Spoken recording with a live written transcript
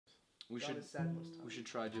We God should is sad most times. we should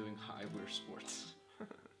try doing Hi, We're Sports.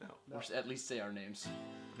 No. Or at least say our names.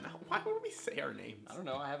 No. Why would we say our names? I don't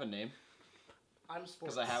know. I have a name I'm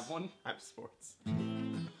sports. because I have one. I'm sports.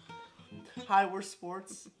 Hi, we're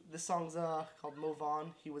sports. This song's called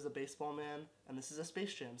Vaughn. He was a baseball man, and this is a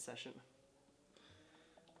Space Jam session.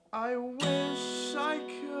 I wish I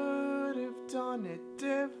could have done it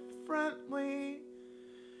differently.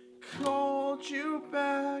 Called you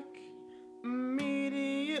back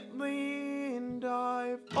immediately, and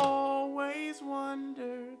I've always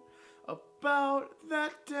wondered about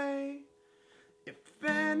that day. If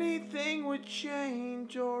anything would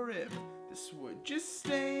change, or if this would just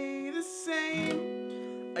stay the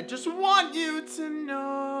same. I just want you to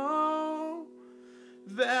know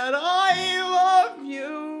that I love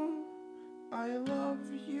you. I love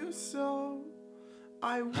you so.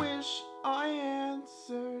 I wish I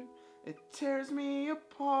answered. It tears me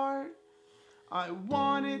apart. I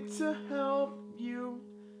wanted to help you.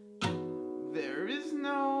 There is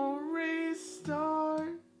no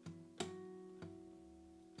restart.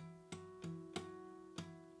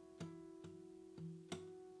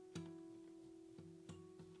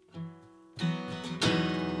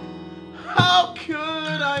 How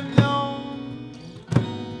could I know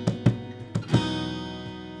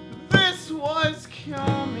this was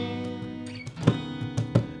coming?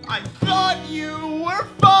 I thought you were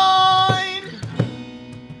fine.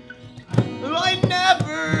 I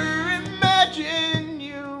never imagined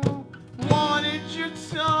you wanted your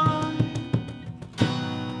tongue.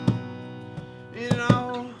 You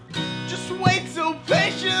know, just wait so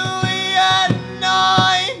patiently at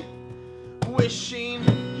night, wishing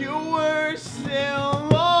you were still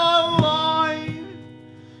alive.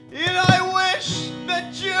 And I wish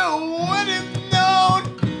that you would have known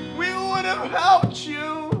we would have helped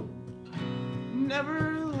you,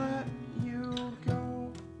 never let you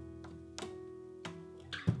go.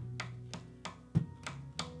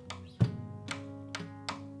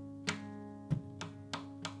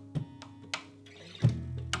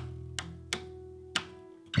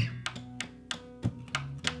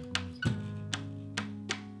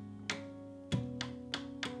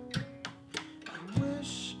 I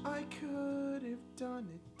wish I could have done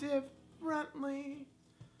it differently.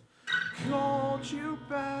 Called you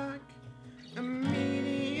back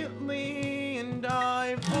immediately, and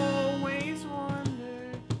I've always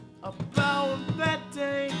wondered about that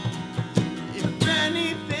day. If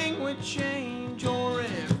anything would change, or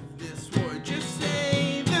if this would just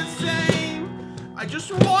stay the same. I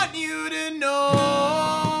just want you to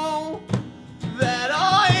know that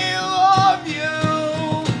I love you.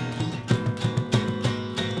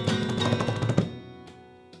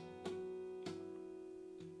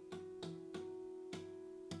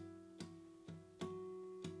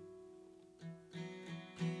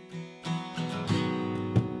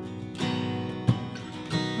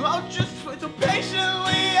 I'll just